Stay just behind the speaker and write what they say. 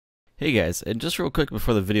Hey guys, and just real quick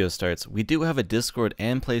before the video starts, we do have a Discord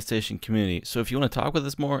and PlayStation community, so if you want to talk with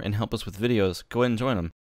us more and help us with videos, go ahead and join them.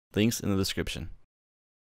 Links in the description.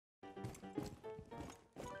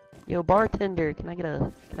 Yo, bartender, can I get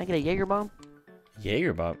a Jager bomb?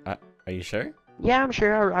 Jager bomb? Are you sure? Yeah, I'm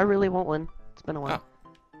sure. I really want one. It's been a while.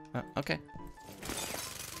 Oh. Okay.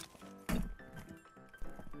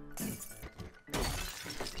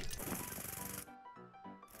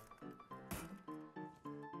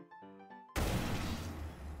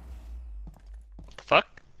 Fuck.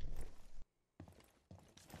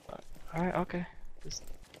 Alright, okay. Just...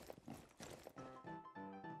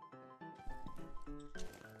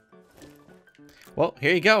 Well,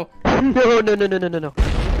 here you go. No.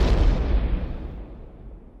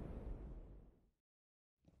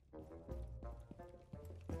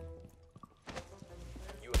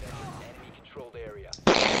 You have entered an enemy-controlled area.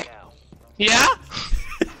 Now, Yeah?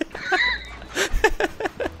 1 on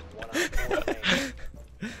 4 remaining.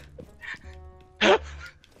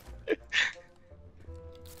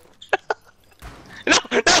 No,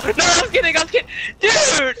 I'm kidding,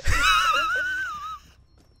 dude!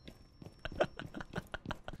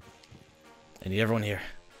 I need everyone here.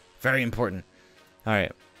 Very important.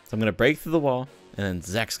 Alright, so I'm gonna break through the wall, and then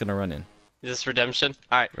Zack's gonna run in. Is this redemption?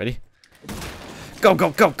 Alright. Ready? Go, go,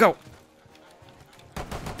 go, go!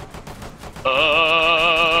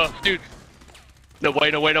 Dude. No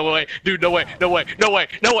way. Dude, no way. No!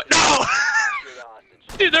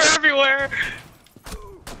 Dude, they're everywhere!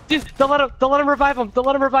 Dude, don't let him revive him.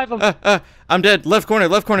 I'm dead. Left corner.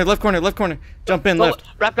 Jump in, left.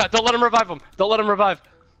 Rap God, don't let him revive.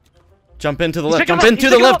 Jump into the He's left. picking Jump him up. into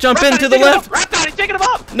He's the picking him left. up. Jump Rap God, into he's the picking him left. up. Rap God, he's picking him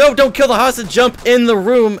up. No, don't kill the hostage. Jump in the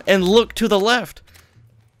room and look to the left.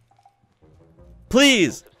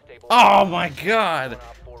 Please. Oh my god. 1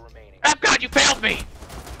 on 4 remaining. Rap God, you failed me.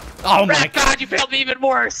 Oh my Rap god. God, you failed me even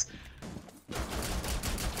worse.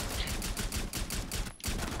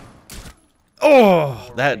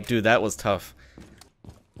 Oh, that was tough.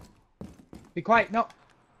 Be quiet, no.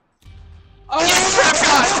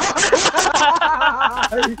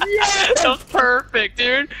 That was perfect,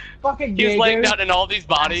 dude. Fucking He was laying Jager, down in all these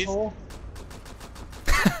bodies. asshole.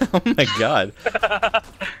 Oh my god.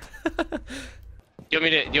 Do you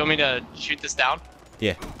want me to shoot this down?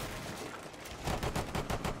 Yeah.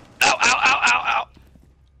 Ow.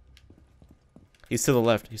 He's to the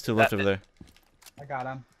left. Over there. I got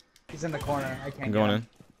him. He's in the corner. I can't I'm going get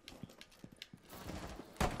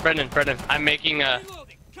in. Brendan, I'm making a...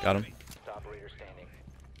 Got him. Operator standing.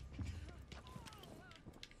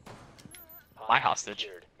 My hostage.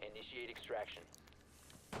 Secured. Initiate extraction.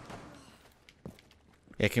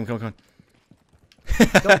 Yeah, come on.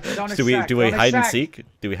 Don't do we extract, do we don't hide and extract. seek?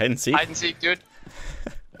 Do we hide and seek? Hide and seek, dude.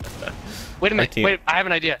 Wait a minute. team. Wait, I have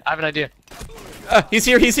an idea. He's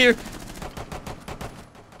here.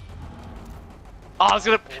 Oh,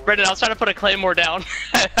 Brendan, I was trying to put a claymore down.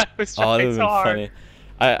 I was Oh, that trying would so have hard. been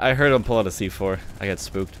funny. I heard him pull out a C4. I got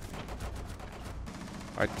spooked.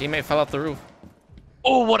 Our teammate fell off the roof.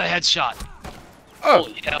 Oh, what a headshot. Oh,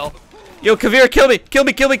 Holy hell. yo, Kavir, kill me! Kill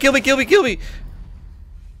me!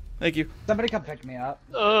 Thank you. Somebody come pick me up.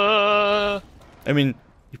 I mean,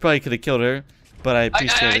 you probably could have killed her, but I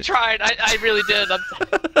appreciate I it. tried. I really did.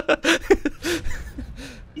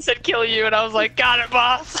 He said kill you, and I was like, got it,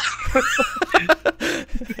 boss.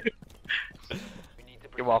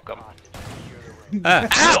 You're welcome.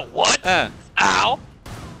 Ow, what? Ow.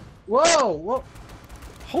 Whoa!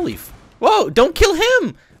 Holy whoa, don't kill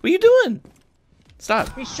him! What are you doing?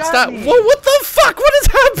 Stop. He shot Stop. me. Whoa, what the fuck? What is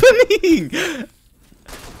happening?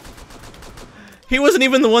 He wasn't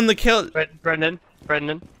even the one that killed. Brendan,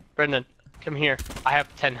 come here. I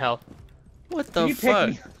have 10 health. What Can the you pick fuck?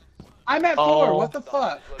 me? I'm at 4. Oh. What the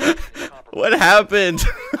fuck? What happened?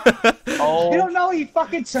 Oh, You don't know he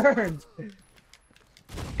fucking turned.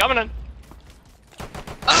 coming in.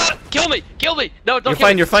 Kill me! No, don't You're kill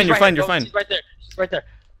fine, me. you're fine, She's you're right fine, here. you're fine. She's right there.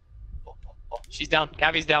 Oh, she's down.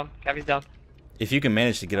 Cavi's down. If you can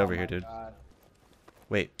manage to get over here, dude. God.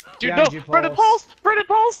 Wait, Dude, Behind no! you, Brendan Pulse. Pulse! Brendan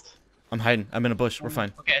Pulse! I'm hiding. I'm in a bush. We're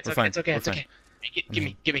fine. Okay, it's We're okay, fine. it's okay, We're it's fine. okay. Give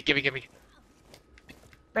me.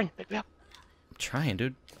 Brendan, pick me up. I'm trying,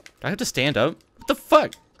 dude. Do I have to stand up? What the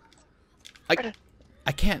fuck? Brendan.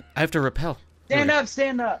 I can't. I have to repel. Stand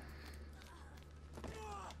up.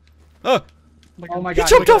 Oh! Oh my He god.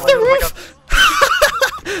 jumped look off at the him.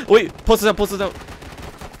 roof! Wait, post this out.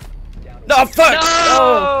 No, fuck!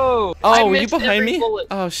 No! I Oh, were you missed behind every me? bullet.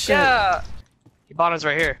 Oh, shit. Yeah! Ibana's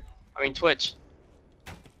right here. I mean, Twitch.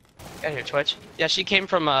 Get here, Twitch. Yeah, she came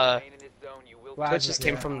from, Remain in this zone, you will Wow. Twitch just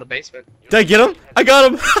came from the basement. Did I get him? I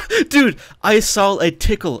got him! Dude, I saw a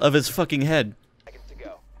tickle of his fucking head. seconds to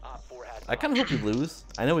go. Op 4 I kind of hope we lose.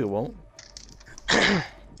 I know we won't. 5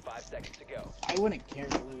 seconds to go. I wouldn't care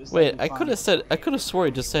to lose. Wait, I could have swore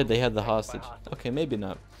he just said they had the hostage. Okay, maybe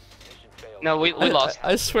not. Mission failed. No, we lost.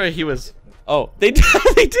 I swear he was. Oh, they did.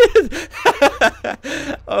 They did.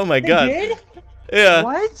 Oh my god. They did? Yeah.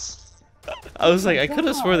 What? I was like, I my could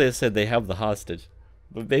have swore God. they said they have the hostage,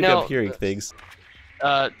 but maybe No, I'm hearing things.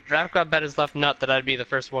 Draft got bet his left nut that I'd be the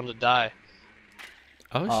first one to die.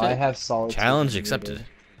 Oh shit. I have solid. Challenge accepted.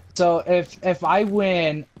 So if I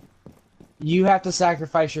win, you have to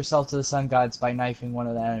sacrifice yourself to the sun gods by knifing one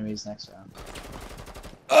of the enemies next round.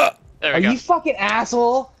 There Are we go. you fucking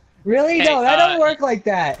asshole? Really? Hey, no, that don't work like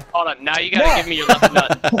that. Hold on, now you gotta No. give me your left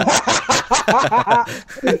nut.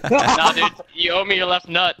 Nah, dude, you owe me your left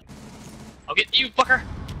nut. I'll get you, fucker.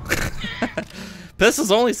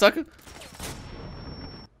 Pistols only, sucker.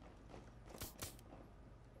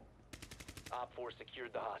 Op 4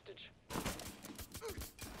 secured the hostage.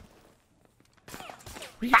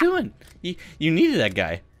 What are you doing? You needed that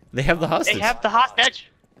guy. They have the hostage. They have the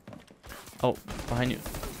hostage. Oh, behind you.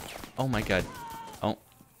 Oh my god. Oh.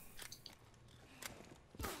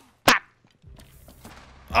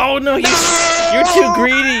 Oh no, you're too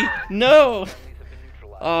greedy. No.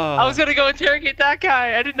 Oh. I was gonna go interrogate that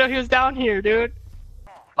guy. I didn't know he was down here, dude.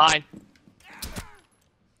 Mine.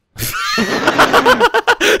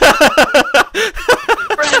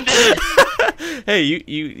 Brandon. Hey,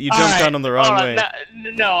 you jumped on him the wrong way.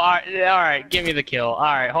 No, all right, give me the kill. All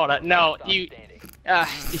right, hold on. No, you.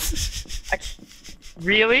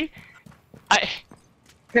 Really?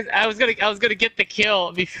 Because I was gonna get the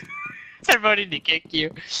kill before I voted to kick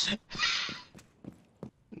you.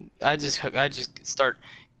 I just start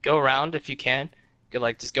go around if you can. Go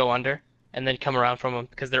like just go under and then come around from them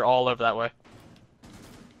because they're all over that way.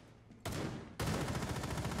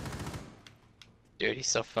 Dude, he's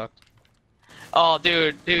so fucked. Oh,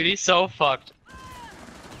 dude, he's so fucked.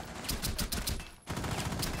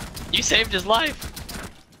 You saved his life.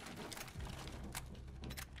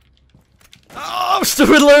 Oh, I'm still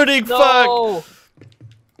learning. Fuck.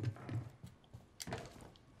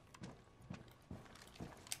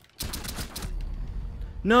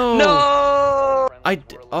 No. No. No.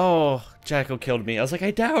 Oh, Jacko killed me. I was like,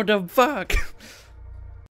 I downed him. Fuck.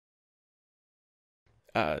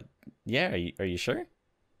 Yeah. Are you sure?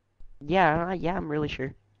 Yeah, I'm really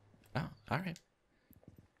sure. Oh, all right.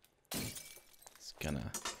 It's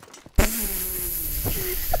gonna.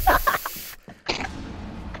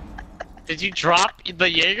 Did you drop the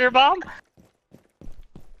Jager bomb? A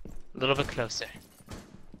little bit closer.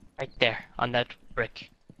 Right there, on that brick.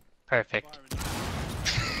 Perfect.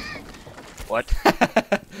 What?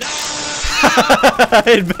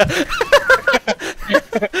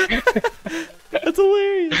 That's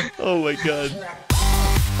hilarious. Oh my god.